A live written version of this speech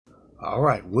All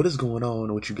right, what is going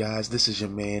on with you guys? This is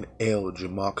your man L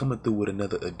Jamal coming through with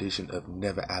another edition of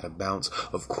Never Out of Bounds.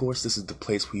 Of course, this is the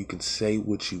place where you can say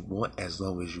what you want as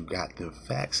long as you got them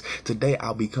facts. Today,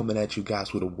 I'll be coming at you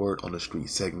guys with a word on the street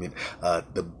segment.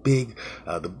 The big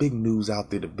news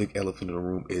out there, the big elephant in the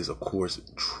room is, of course,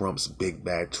 Trump's big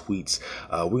bad tweets.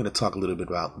 We're gonna talk a little bit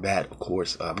about that. Of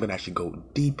course, I'm gonna actually go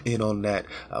deep in on that.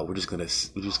 We're just gonna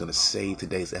save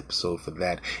today's episode for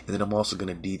that, and then I'm also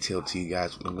gonna detail to you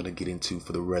guys what I'm gonna get into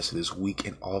for the rest of this week,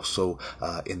 and also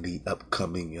in the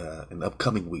upcoming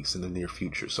weeks in the near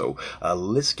future. So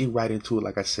let's get right into it.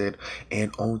 Like I said,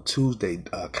 and on Tuesday,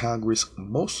 Congress,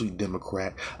 mostly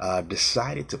Democrat,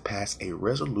 decided to pass a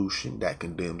resolution that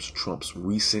condemns Trump's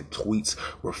recent tweets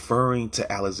referring to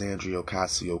Alexandria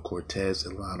Ocasio-Cortez,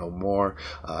 Ilhan Omar,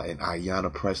 and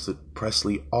Ayanna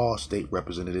Pressley, all state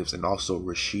representatives, and also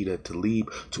Rashida Tlaib,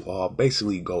 to all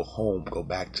basically go home, go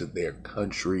back to their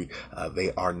country.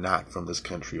 They are not from this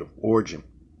country of origin.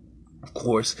 Of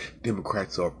course,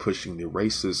 Democrats are pushing the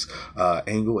racist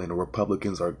angle, and the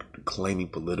Republicans are claiming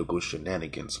political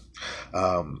shenanigans.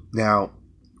 Now,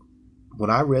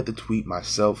 when I read the tweet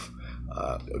myself,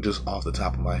 just off the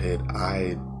top of my head,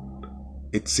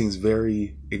 it seems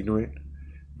very ignorant,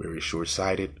 very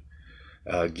short-sighted.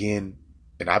 Again,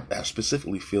 and I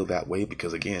specifically feel that way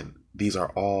because, again, these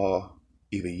are all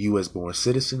either U.S.-born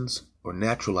citizens or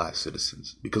naturalized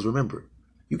citizens. Because remember,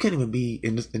 you can't even be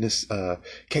in this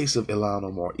case of Ilhan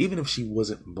Omar, even if she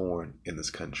wasn't born in this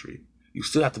country, you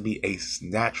still have to be a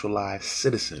naturalized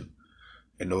citizen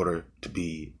in order to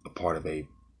be a part of a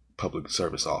public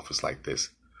service office like this.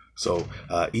 So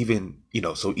even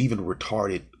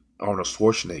retarded Arnold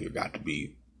Schwarzenegger got to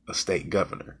be a state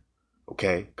governor,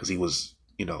 okay, because he was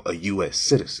a U.S.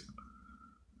 citizen.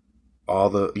 All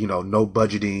the, no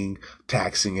budgeting,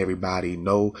 taxing everybody,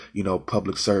 no,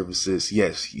 public services.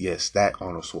 Yes, that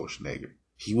Arnold Schwarzenegger,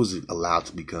 he was allowed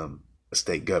to become a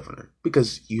state governor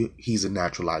because he's a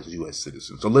naturalized U.S.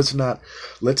 citizen. So let's not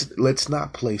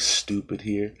play stupid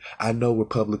here. I know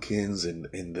Republicans and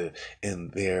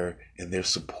their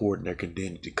support and their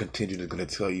contingent is going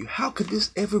to tell you, how could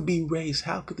this ever be race?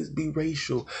 How could this be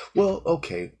racial? Well,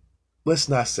 okay, let's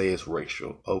not say it's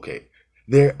racial. Okay.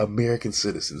 They're American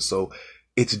citizens, so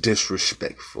it's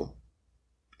disrespectful.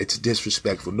 It's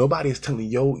disrespectful. Nobody is telling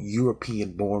your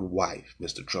European-born wife,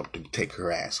 Mr. Trump, to take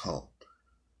her ass home.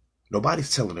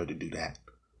 Nobody's telling her to do that.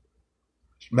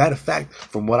 Matter of fact,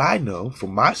 from what I know,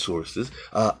 from my sources,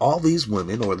 all these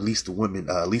women, or at least the women,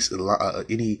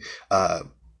 the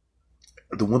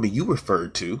women you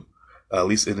referred to, at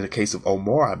least in the case of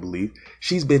Omar, I believe,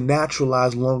 she's been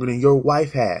naturalized longer than your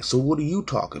wife has. So what are you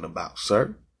talking about,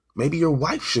 sir? Maybe your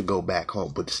wife should go back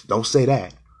home, but don't say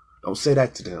that. Don't say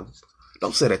that to them.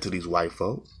 Don't say that to these white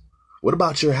folks. What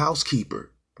about your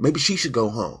housekeeper? Maybe she should go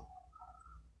home.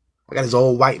 I got this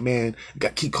old white man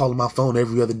keep calling my phone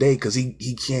every other day because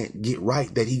he can't get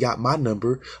right that he got my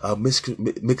number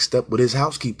mixed up with his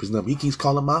housekeeper's number. He keeps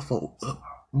calling my phone.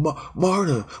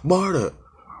 Marta,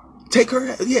 take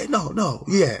her. Yeah, no.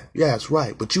 Yeah, that's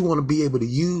right. But you want to be able to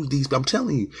use these. I'm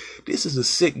telling you, this is a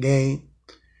sick game.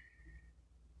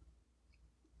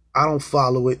 I don't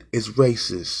follow it. It's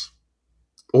racist.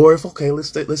 Or if, okay,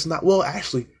 let's not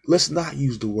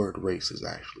use the word racist,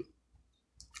 actually.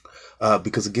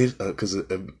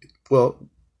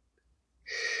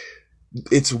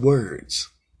 It's words.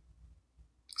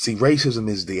 See, racism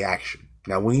is the action.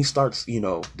 Now, when he starts,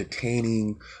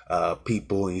 detaining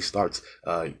people, and he starts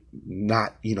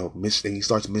he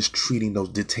starts mistreating those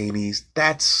detainees,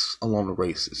 that's along the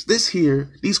racist.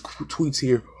 These tweets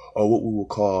here are what we will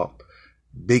call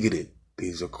bigoted.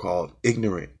 These are called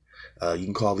ignorant. You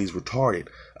can call these retarded.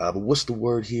 But what's the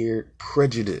word here?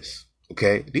 Prejudice.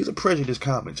 Okay? These are prejudice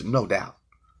comments, no doubt.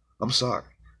 I'm sorry.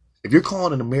 If you're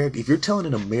telling an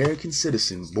American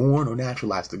citizen, born or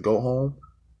naturalized, to go home,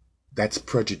 that's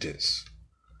prejudice.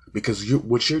 Because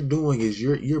what you're doing is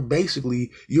you're using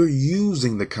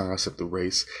the concept of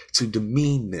race to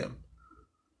demean them.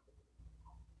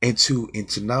 And to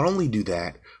not only do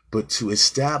that, but to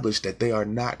establish that they are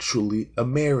not truly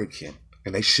American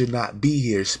and they should not be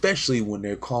here, especially when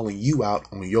they're calling you out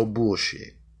on your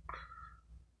bullshit.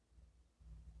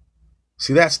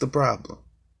 See, that's the problem.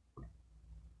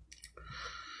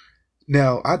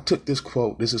 Now, I took this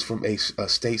quote. This is from a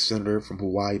state senator from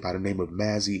Hawaii by the name of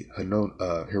Mazie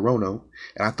Hirono,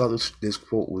 and I thought this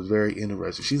quote was very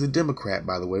interesting. She's a Democrat,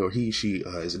 by the way, or she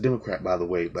is a Democrat, by the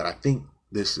way, but I think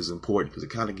this is important because it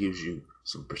kind of gives you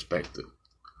some perspective.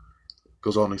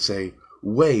 Goes on to say,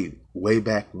 way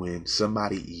back when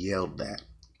somebody yelled that.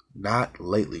 Not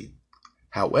lately.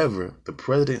 However, the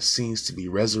president seems to be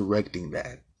resurrecting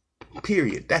that.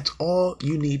 Period. That's all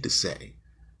you need to say.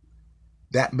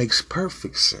 That makes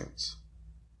perfect sense.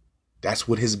 That's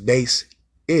what his base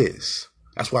is.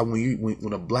 That's why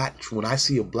when I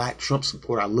see a black Trump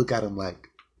supporter, I look at him like,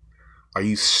 are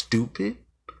you stupid?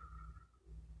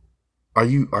 Are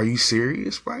you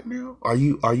serious right now? Are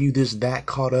you just that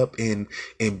caught up in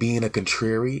being a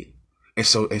contrary, and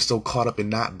so caught up in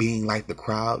not being like the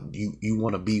crowd? You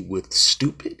want to be with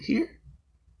stupid here?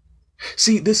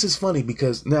 See, this is funny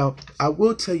because now I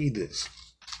will tell you this.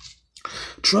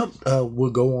 Trump will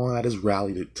go on at his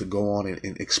rally to go on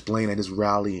and explain at his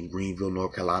rally in Greenville,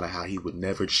 North Carolina, how he would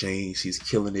never change. He's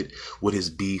killing it with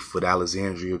his beef with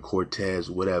Alexandria Cortez,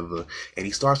 whatever. And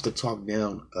he starts to talk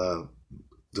down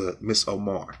the Miss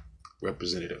Omar,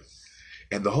 representative.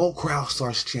 And the whole crowd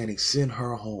starts chanting, send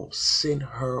her home, send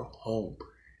her home.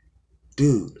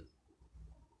 Dude,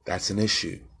 that's an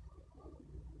issue.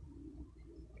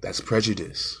 That's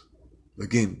prejudice.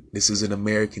 Again, this is an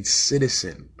American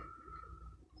citizen.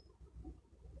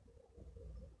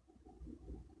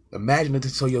 Imagine if they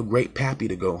told your great pappy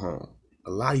to go home.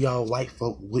 A lot of y'all white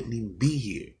folk wouldn't even be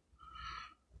here.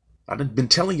 I've been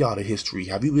telling y'all the history.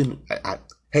 Have you been?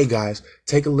 Hey guys,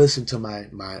 take a listen to my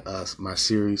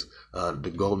series,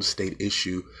 The Golden State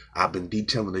Issue. I've been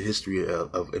detailing the history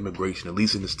of immigration, at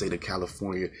least in the state of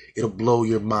California. It'll blow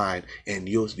your mind, and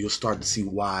you'll start to see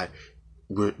why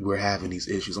we're having these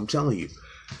issues. I'm telling you.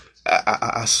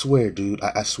 I swear, dude.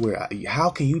 I swear. How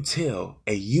can you tell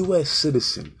a U.S.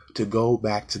 citizen to go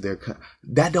back to their country?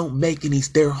 That don't make any.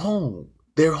 They're home.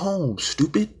 They're home.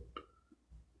 Stupid.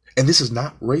 And this is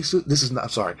not racist. This is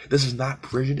not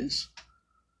prejudice.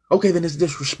 Okay, then it's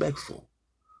disrespectful.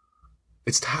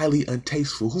 It's highly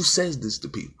untasteful. Who says this to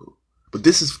people? But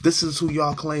this is who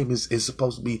y'all claim is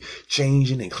supposed to be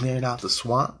changing and clearing out the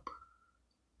swamp.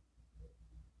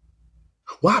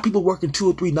 Why are people working 2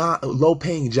 or 3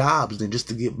 low-paying jobs then just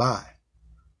to get by?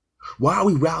 Why are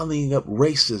we rallying up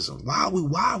racism? Why are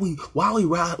we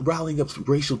rallying up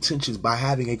racial tensions by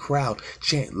having a crowd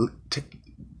chant,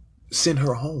 send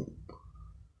her home?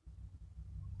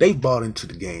 They bought into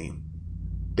the game.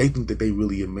 They think that they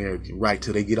really American, right?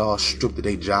 Till they get all stripped of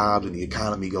their jobs and the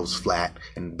economy goes flat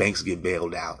and banks get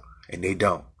bailed out, and they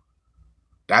don't.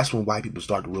 That's when white people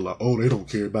start to realize, oh, they don't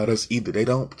care about us either. They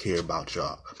don't care about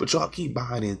y'all. But y'all keep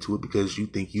buying into it because you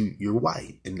think you're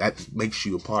white, and that makes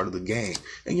you a part of the gang,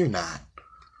 and you're not.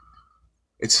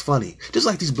 It's funny. Just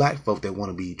like these black folk that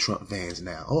want to be Trump fans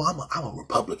now. Oh, I'm a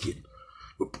Republican.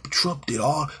 Trump did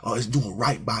is doing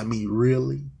right by me,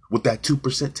 really? With that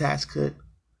 2% tax cut?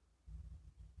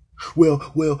 Well,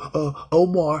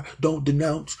 Omar don't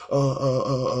denounce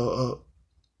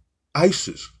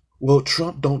ISIS. Well,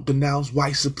 Trump don't denounce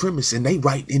white supremacy, and they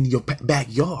right in your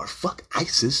backyard. Fuck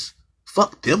ISIS.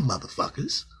 Fuck them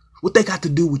motherfuckers. What they got to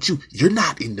do with you? You're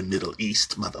not in the Middle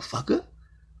East, motherfucker.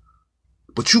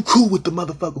 But you cool with the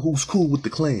motherfucker who's cool with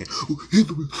the Klan.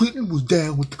 Hillary Clinton was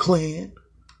down with the Klan.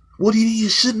 Well, you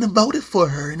shouldn't have voted for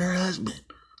her and her husband.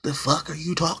 The fuck are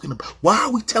you talking about? Why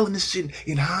are we telling this shit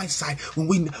in hindsight when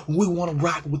we want to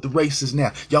rock with the racists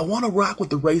now? Y'all want to rock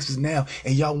with the racists now,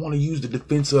 and y'all want to use the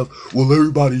defense of, well,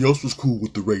 everybody else was cool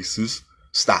with the racists.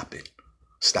 Stop it.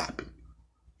 Stop it.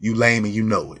 You lame and you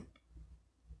know it.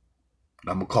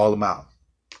 I'm going to call them out.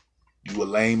 You a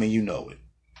lame and you know it.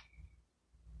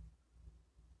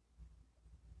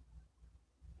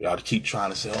 Y'all keep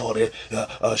trying to say,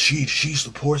 oh, she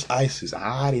supports ISIS.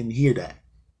 I didn't hear that.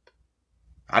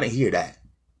 I didn't hear that.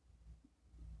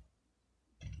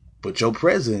 But your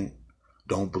president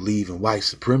don't believe in white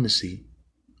supremacy.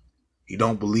 He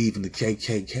don't believe in the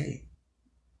KKK.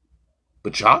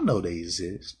 But y'all know they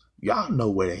exist. Y'all know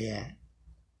where they at.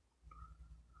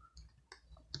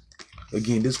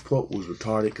 Again, this quote was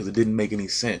retarded because it didn't make any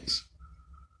sense.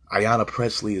 Ayanna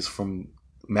Pressley is from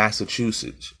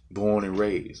Massachusetts, born and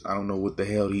raised. I don't know what the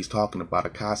hell he's talking about.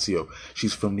 Ocasio,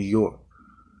 she's from New York.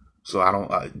 So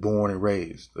born and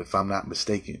raised, if I'm not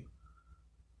mistaken.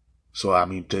 So, I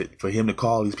mean, for him to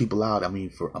call these people out,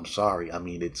 I'm sorry.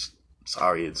 It's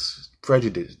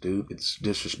prejudice, dude. It's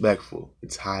disrespectful.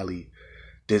 It's highly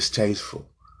distasteful.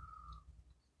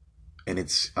 And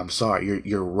I'm sorry,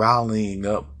 you're rallying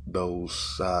up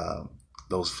those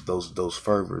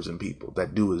fervors in people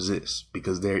that do exist,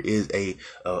 because there is a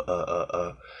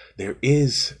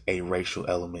racial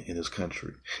element in this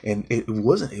country, and it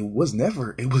was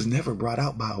never brought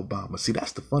out by Obama. See,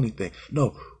 that's the funny thing.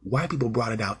 No, white people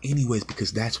brought it out anyways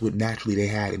because that's what naturally they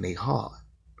had in their heart.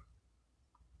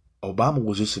 Obama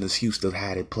was just an excuse to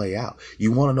have it play out.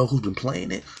 You want to know who's been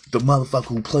playing it? The motherfucker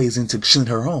who plays into send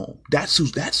her home. That's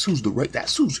who's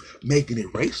making it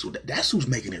racial. That's who's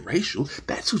making it racial.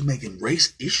 That's who's making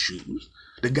race issues.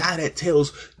 The guy that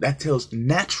tells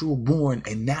natural born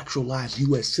and naturalized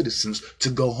US citizens to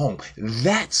go home.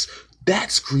 That's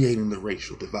creating the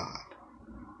racial divide.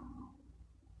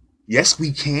 Yes,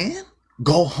 we can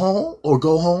go home or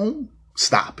go home.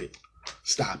 Stop it.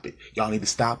 Stop it. Y'all need to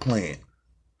stop playing.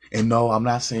 And no, I'm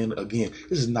not saying, again,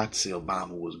 this is not to say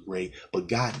Obama was great, but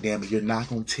God damn it, you're not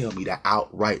going to tell me that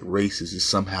outright racist is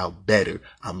somehow better.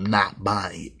 I'm not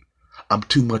buying it. I'm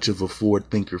too much of a forward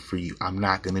thinker for you. I'm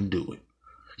not going to do it.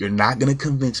 You're not going to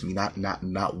convince me, not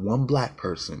one black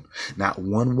person, not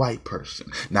one white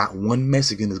person, not one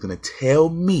Mexican is going to tell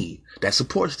me that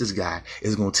supports this guy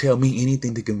is going to tell me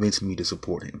anything to convince me to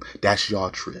support him. That's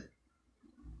y'all trip.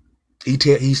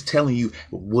 He's telling you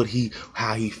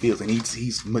how he feels, and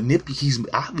he's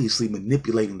obviously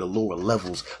manipulating the lower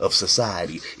levels of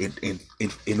society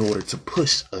in order to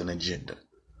push an agenda.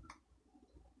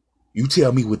 You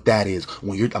tell me what that is.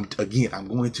 I'm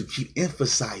going to keep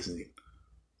emphasizing it.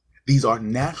 These are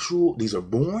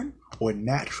born or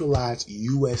naturalized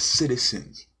U.S.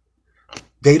 citizens.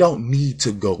 They don't need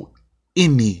to go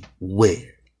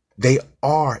anywhere. They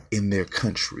are in their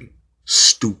country.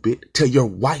 Stupid. Tell your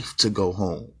wife to go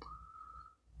home.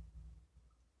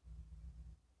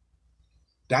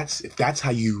 If that's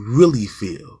how you really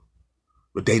feel.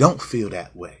 But they don't feel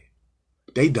that way.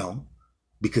 They don't.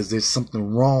 Because there's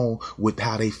something wrong with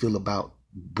how they feel about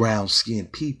brown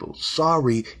skinned people.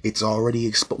 Sorry, it's already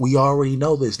exposed. We already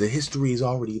know this. The history is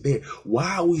already there.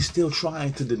 Why are we still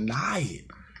trying to deny it?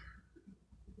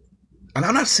 And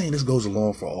I'm not saying this goes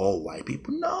along for all white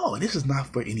people. No, this is not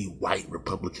for any white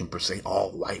Republican per se.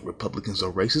 All white Republicans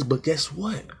are racist. But guess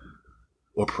what?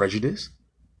 Or prejudice.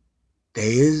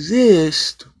 They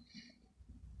exist.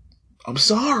 I'm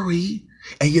sorry.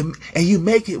 And you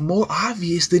make it more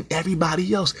obvious than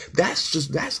everybody else. I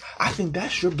think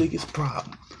that's your biggest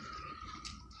problem.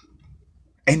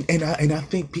 And I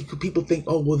think people think,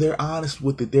 oh, well, they're honest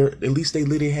with it. At least they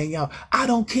let it hang out. I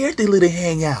don't care if they let it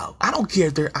hang out. I don't care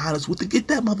if they're honest with it. Get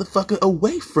that motherfucker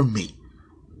away from me.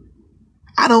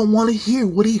 I don't want to hear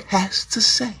what he has to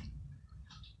say.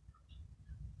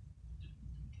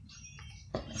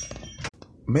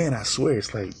 Man, I swear,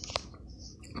 it's like,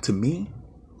 to me,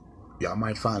 y'all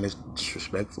might find this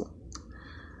disrespectful,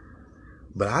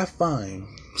 but I find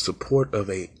support of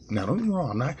now don't get me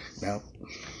wrong,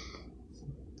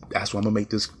 that's why I'm gonna make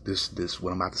this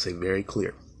what I'm about to say very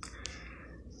clear.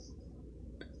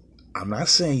 I'm not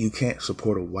saying you can't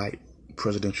support a white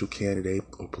presidential candidate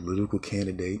or political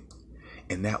candidate,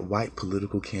 and that white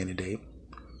political candidate,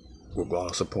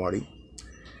 regardless of party,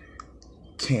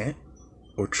 can't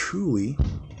or truly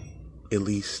at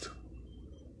least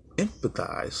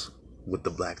empathize with the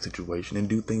black situation and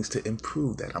do things to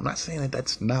improve that. I'm not saying that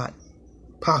that's not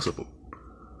possible.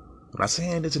 I'm not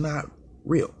saying it's not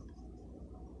real.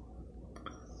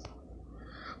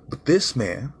 But this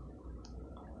man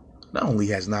not only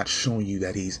has not shown you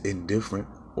that he's indifferent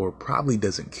or probably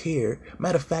doesn't care,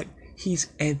 matter of fact,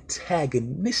 he's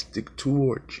antagonistic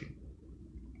towards you.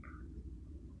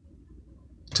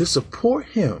 To support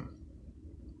him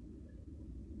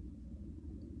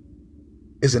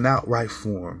is an outright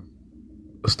form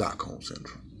of Stockholm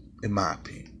Syndrome, in my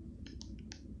opinion.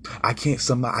 I can't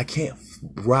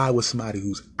ride with somebody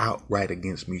who's outright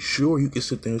against me. Sure, you can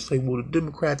sit there and say, well, the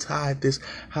Democrats hide this,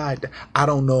 hide that. I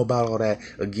don't know about all that.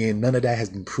 Again, none of that has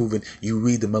been proven. You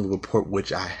read the Mueller report,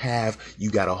 which I have.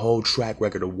 You got a whole track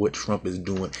record of what Trump is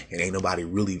doing, and nobody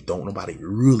really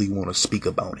want to speak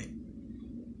about it.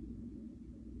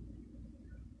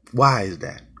 Why is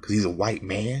that? Because he's a white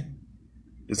man?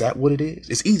 Is that what it is?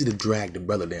 It's easy to drag the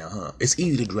brother down, huh? It's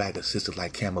easy to drag a sister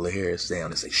like Kamala Harris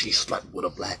down and say she slept with a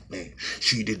black man.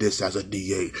 She did this as a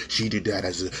DA. She did that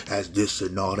as this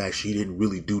and all that. She didn't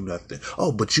really do nothing.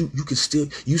 Oh, but you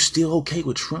still okay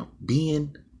with Trump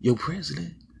being your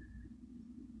president?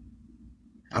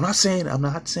 I'm not saying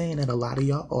that a lot of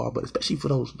y'all are, but especially for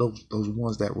those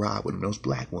ones that ride with him, those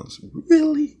black ones.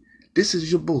 Really? This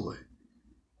is your boy.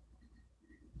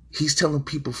 He's telling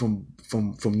people from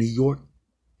New York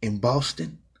and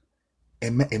Boston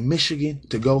and Michigan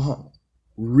to go home.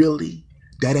 Really?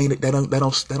 That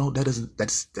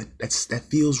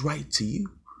feels right to you?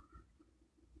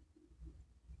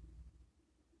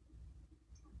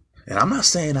 And I'm not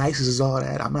saying ISIS is all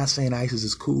that. I'm not saying ISIS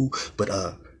is cool, but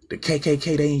the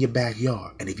KKK, they in your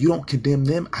backyard. And if you don't condemn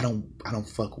them, I don't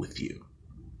fuck with you.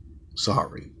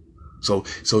 Sorry. So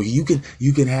you can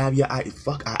have your I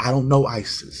don't know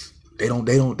ISIS. They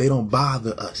don't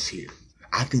bother us here.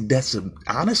 I think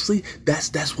honestly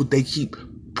that's what they keep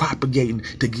propagating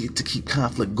to keep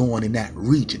conflict going in that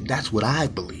region. That's what I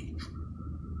believe.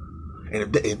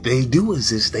 And if they do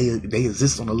exist, they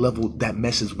exist on a level that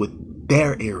messes with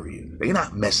their area. They're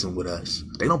not messing with us.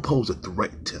 They don't pose a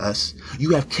threat to us.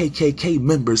 You have KKK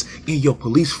members in your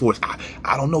police force.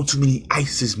 I don't know too many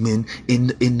ISIS men in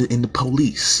the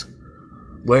police.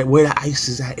 Where the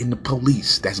ISIS at in the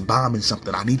police that's bombing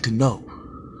something? I need to know.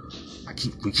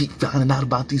 We keep finding out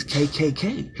about these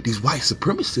KKK, these white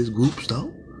supremacist groups,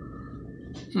 though.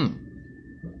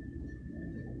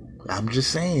 I'm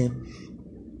just saying.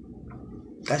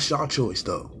 That's your choice,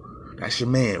 though. That's your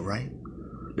man, right?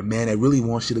 The man that really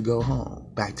wants you to go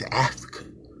home, back to Africa.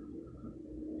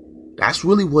 That's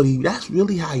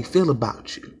really how he feel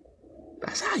about you.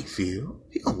 That's how he feel.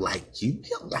 He don't like you. He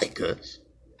don't like us.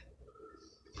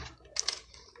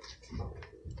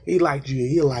 He'll like you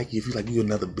if you're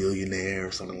another billionaire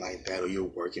or something like that, or you're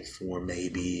working for him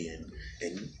maybe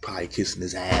and probably kissing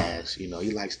his ass. He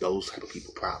likes those type of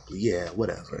people probably. Yeah,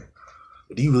 whatever.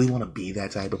 But do you really want to be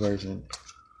that type of person?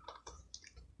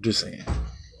 Just saying.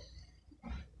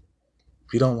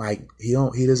 He doesn't like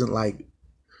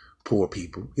poor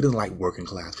people. He doesn't like working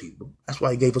class people. That's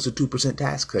why he gave us a 2%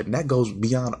 tax cut, and that goes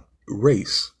beyond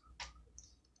race.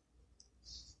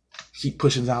 Keep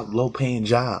pushing out low-paying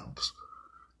jobs.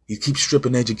 You keep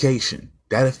stripping education.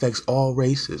 That affects all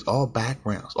races, all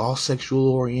backgrounds, all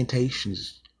sexual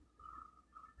orientations.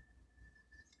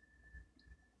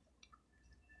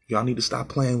 Y'all need to stop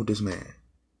playing with this man.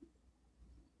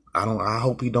 I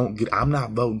hope he don't get. I'm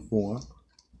not voting for him.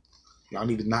 Y'all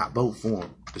need to not vote for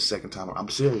him the second time. I'm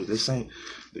serious. This ain't.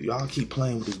 Y'all keep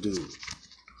playing with this dude.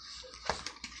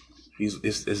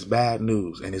 It's bad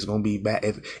news, and it's gonna be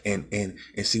bad. And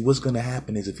see what's gonna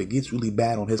happen is if it gets really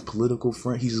bad on his political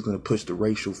front, he's just gonna push the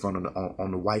racial front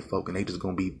on the white folk, and they just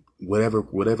gonna be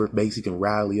whatever base he can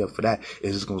rally up for that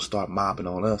is just gonna start mobbing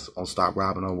on us, start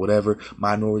robbing on whatever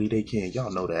minority they can.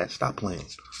 Y'all know that. Stop playing.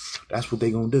 That's what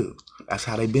they gonna do. That's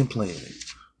how they been playing it.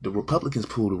 The Republicans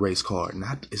pull the race card.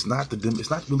 It's not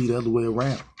really the other way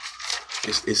around.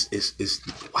 It's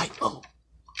the white folk.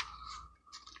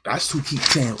 That's who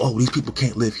keeps saying, oh, these people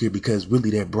can't live here because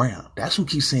really they're brown. That's who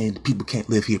keeps saying people can't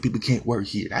live here, people can't work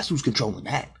here. That's who's controlling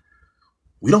that.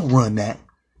 We don't run that.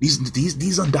 These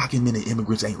undocumented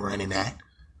immigrants ain't running that.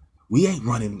 We ain't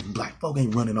running, black folk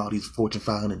ain't running all these Fortune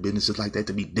 500 businesses like that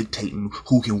to be dictating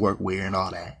who can work where and all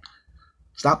that.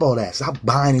 Stop all that. Stop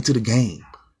buying into the game.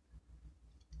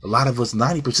 A lot of us,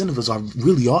 90% of us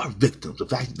really are victims. The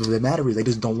fact of the matter is they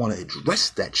just don't want to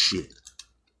address that shit.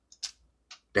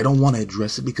 They don't want to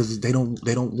address it because they don't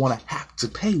want to have to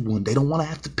pay one. They don't want to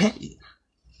have to pay.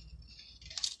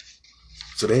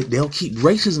 So they'll keep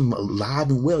racism alive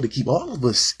and well to keep all of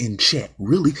us in check.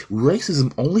 Really,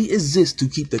 racism only exists to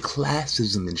keep the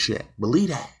classism in check. Believe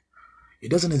that.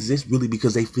 It doesn't exist really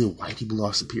because they feel white people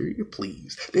are superior.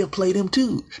 Please, they'll play them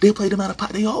too. They'll play them out of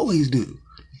pocket. They always do.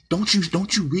 Didn't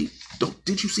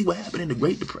you see what happened in the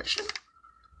Great Depression?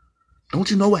 Don't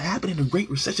you know what happened in the Great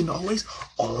Recession? Always,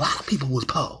 a lot of people was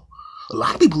poor. A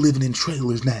lot of people living in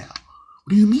trailers now.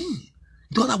 What do you mean?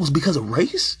 You thought that was because of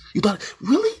race? You thought,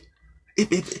 really?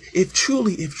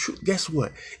 Guess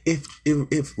what? If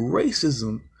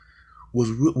racism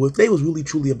if they was really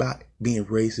truly about being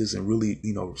racist and really,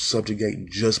 subjugating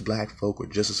just black folk or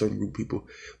just a certain group of people,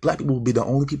 black people would be the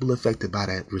only people affected by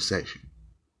that recession.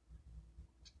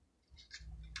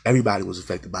 Everybody was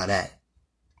affected by that.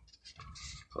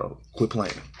 So quit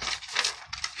playing.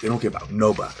 They don't care about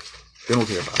nobody. They don't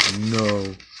care about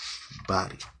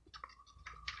nobody.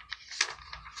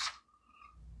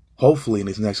 Hopefully in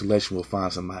this next election we'll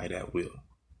find somebody that will.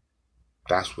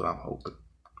 That's what I'm hoping.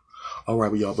 All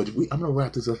right, y'all, but I'm going to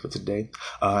wrap this up for today,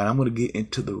 and I'm going to get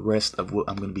into the rest of what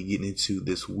I'm going to be getting into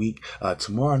this week.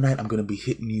 Tomorrow night, I'm going to be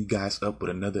hitting you guys up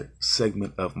with another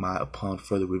segment of my Upon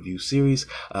Further Review series.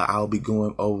 I'll be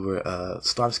going over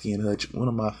Starsky and Hutch, one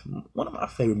of my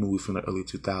favorite movies from the early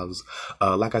 2000s.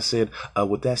 Like I said,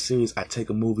 with that series, I take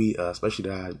a movie, especially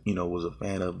that I was a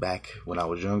fan of back when I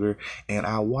was younger, and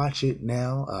I watch it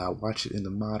now. I watch it in the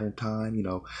modern time,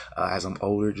 as I'm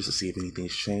older, just to see if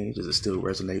anything's changed. Does it still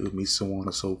resonate with me? So on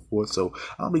and so forth. So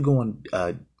I'll be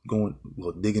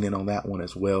digging in on that one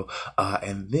as well.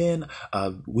 And then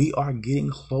we are getting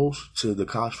close to the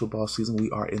college football season. We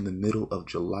are in the middle of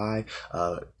July.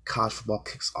 College football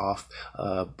kicks off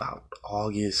about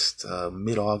August,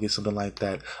 mid-August, something like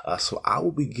that. So I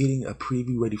will be getting a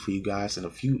preview ready for you guys in a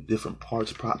few different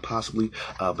parts, possibly.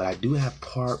 But I do have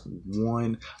part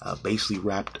one basically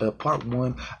wrapped up. Part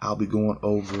one, I'll be going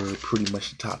over pretty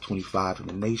much the top 25 in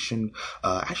the nation.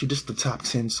 Actually, just the top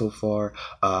 10 so far.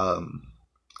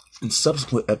 In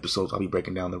subsequent episodes, I'll be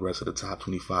breaking down the rest of the top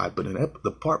 25. But in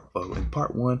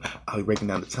part one, I'll be breaking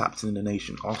down the top 10 in the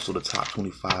nation, also the top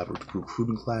 25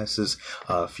 recruiting classes,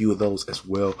 a few of those as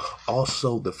well.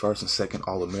 Also, the first and second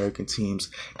All-American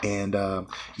teams, and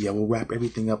we'll wrap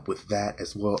everything up with that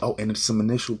as well. Oh, and some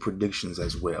initial predictions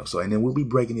as well. So, and then we'll be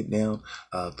breaking it down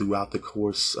throughout the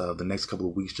course of the next couple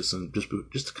of weeks, just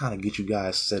to kind of get you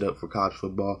guys set up for college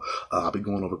football. I'll be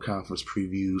going over conference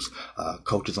previews,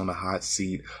 coaches on the hot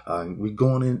seat. We're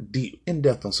going in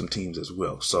depth on some teams as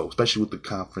well. So especially with the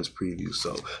conference preview.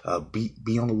 So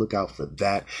be on the lookout for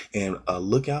that, and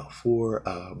look out for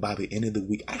by the end of the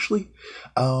week. Actually,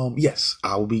 yes,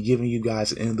 I will be giving you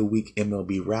guys an end of the week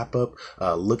MLB wrap up.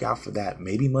 Look out for that.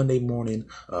 Maybe Monday morning.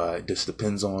 It just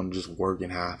depends on just work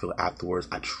and how I feel afterwards.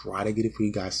 I try to get it for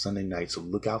you guys Sunday night. So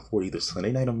look out for either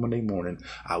Sunday night or Monday morning.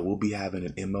 I will be having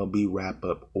an MLB wrap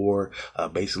up, or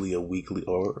basically a weekly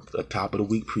or a top of the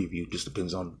week preview. Just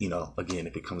depends on, again,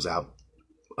 if it comes out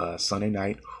Sunday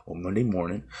night or Monday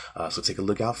morning. So take a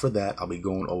look out for that. I'll be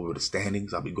going over the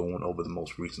standings. I'll be going over the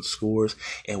most recent scores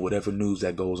and whatever news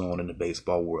that goes on in the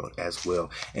baseball world as well.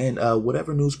 And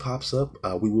whatever news pops up,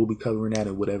 we will be covering that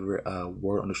in whatever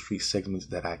word on the street segments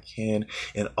that I can.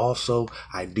 And also,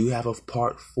 I do have a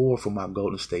part 4 for my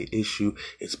Golden State issue.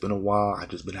 It's been a while. I've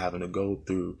just been having to go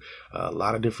through a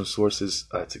lot of different sources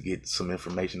to get some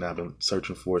information I've been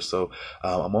searching for. So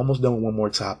I'm almost done with one more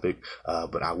topic,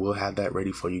 but I will have that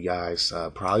ready for you guys.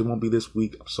 Probably won't be this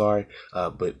week. I'm sorry,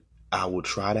 but I will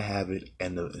try to have it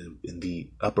in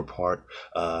the upper part,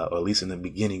 or at least in the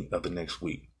beginning of the next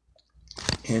week.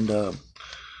 And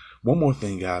one more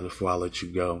thing, guys, before I let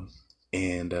you go,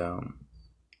 and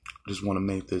just want to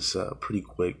make this pretty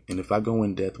quick. And if I go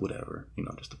in depth, whatever,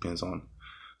 just depends on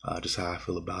just how I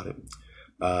feel about it.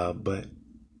 But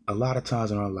a lot of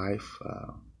times in our life,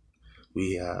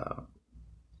 we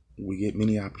get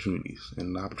many opportunities,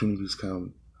 and opportunities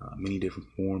come many different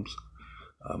forms.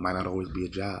 Might not always be a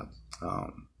job,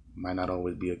 might not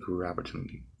always be a career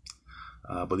opportunity,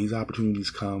 but these opportunities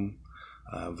come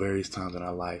various times in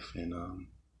our life, and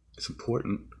it's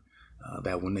important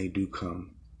that when they do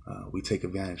come, we take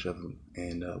advantage of them,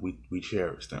 and we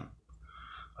cherish them.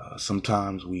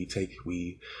 Sometimes we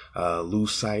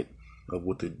lose sight of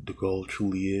what the goal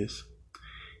truly is,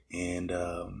 and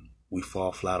we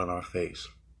fall flat on our face.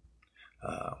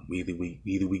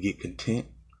 Either we get content,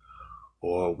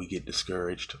 or we get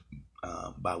discouraged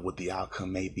by what the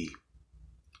outcome may be.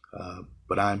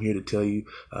 But I'm here to tell you,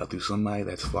 through somebody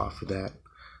that's fought for that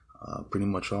pretty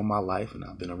much all my life, and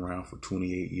I've been around for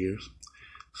 28 years,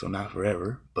 so not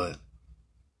forever, but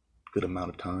good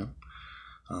amount of time.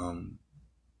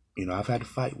 I've had to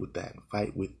fight with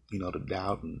the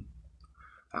doubt, and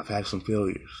I've had some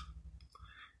failures,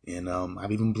 and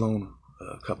I've even blown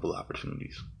a couple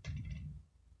opportunities.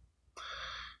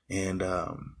 And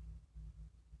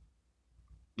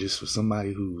just for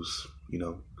somebody who's,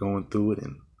 going through it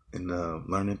and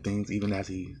learning things, even as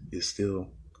he is still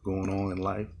going on in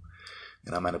life,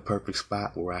 and I'm at a perfect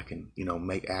spot where I can,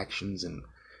 make actions and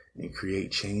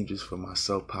create changes for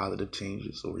myself, positive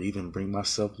changes, or even bring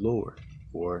myself lower,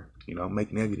 or,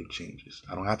 make negative changes.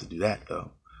 I don't have to do that,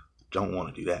 though. Don't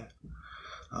want to do that.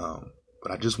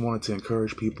 But I just wanted to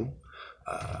encourage people,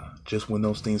 just when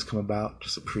those things come about,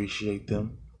 just appreciate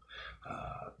them.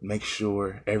 Make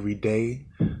sure every day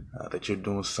that you're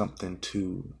doing something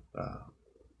to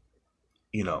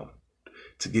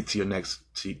get to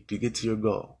your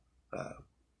goal.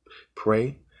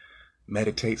 Pray,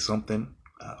 meditate something,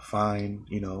 find,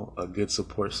 a good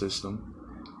support system,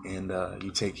 and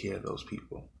you take care of those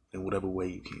people in whatever way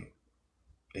you can.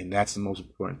 And that's the most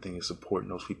important thing, is supporting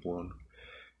those people and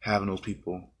having those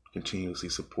people continuously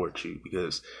support you,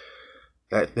 because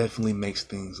that definitely makes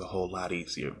things a whole lot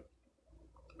easier.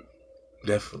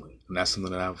 Definitely. And that's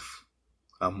something that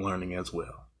I'm learning as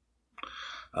well.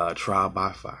 Trial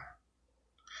by fire.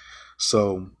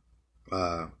 So,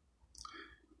 I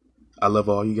love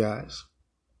all you guys.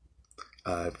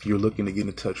 If you're looking to get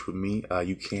in touch with me,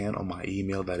 you can on my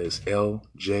email. That is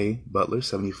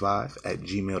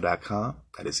ljbutler75@gmail.com.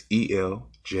 That is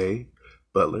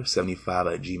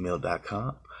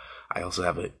ELJButler75@gmail.com. I also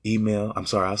have an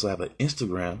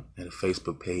Instagram and a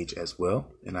Facebook page as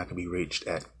well. And I can be reached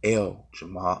at L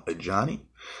Jamal Ajani.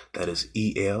 That is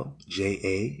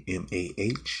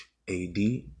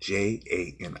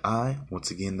ELJAMAHADJANI.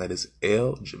 Once again, that is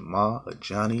L Jamal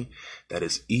Ajani. That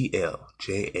is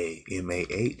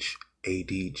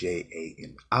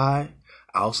ELJAMAHADJANI. I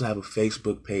also have a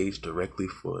Facebook page directly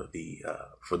for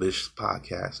this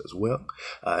podcast as well.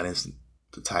 And it's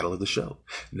the title of the show,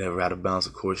 Never Out of Bounds.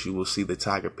 Of course, you will see the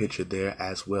tiger picture there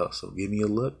as well. So give me a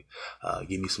look,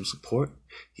 give me some support,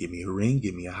 give me a ring,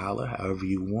 give me a holler, however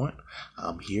you want.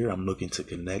 I'm here. I'm looking to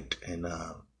connect and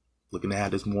looking to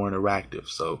have this more interactive.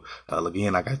 So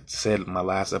again, like I said in my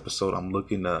last episode, I'm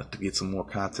looking to get some more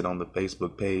content on the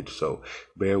Facebook page. So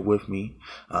bear with me.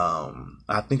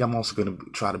 I think I'm also going to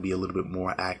try to be a little bit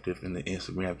more active in the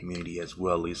Instagram community as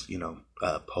well as,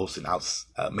 posting out,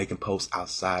 making posts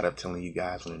outside of telling you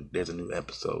guys when there's a new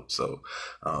episode. So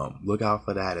look out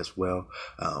for that as well.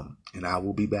 And I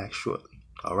will be back shortly.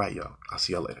 All right, y'all. I'll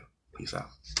see y'all later. Peace out.